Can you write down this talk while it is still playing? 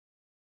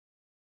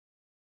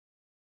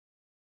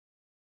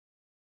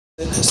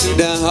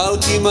Sydän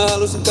halki, mä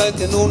halusin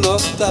kaiken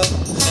unohtaa.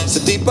 Sä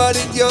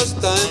tipadit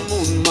jostain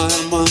mun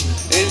maailmaa.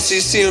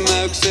 Ensi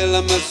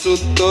silmäyksellä mä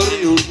sut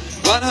torjun.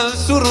 Vanhan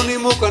suruni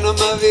mukana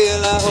mä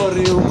vielä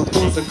horjun. Mut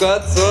kun sä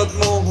katsot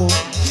muuhun,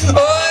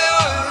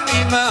 oi,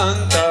 niin mä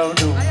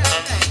antaudun.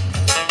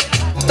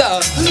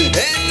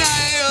 En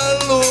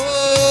näin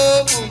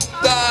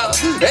luovuttaa,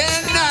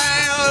 en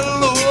näin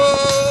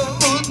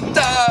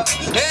luovuttaa,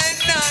 en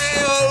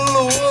näin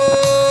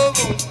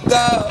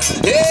luovuttaa,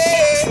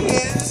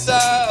 en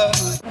saa.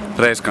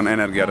 Reiskan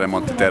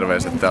energiaremontti,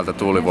 terveiset täältä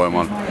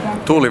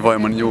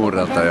tuulivoiman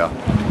juurelta ja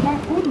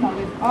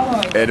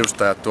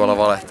edustajat tuolla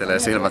valehtelee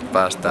silmät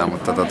päästään,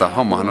 mutta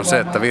hommahan on se,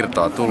 että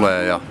virtaa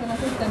tulee ja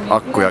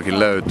akkujakin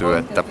löytyy,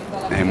 että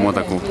ei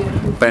muuta kuin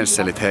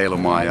pensselit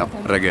heilumaan ja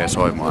reggae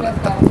soimaan.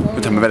 Että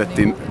nythän me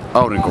vedettiin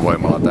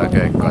aurinkovoimalla tää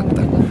keikka,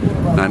 että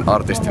näin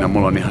artistina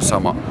mulla on ihan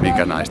sama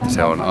mikä näistä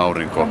se on,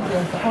 aurinko,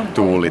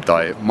 tuuli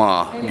tai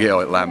maa,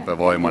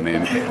 geolämpövoima,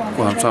 niin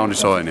kunhan soundi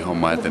soi, niin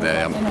homma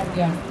etenee. Ja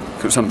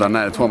sanotaan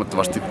näin, että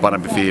huomattavasti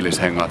parempi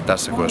fiilis hengaa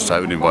tässä kuin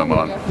jossain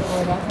ydinvoimalan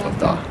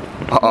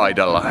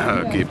aidalla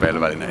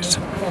kiipeilyvälineissä.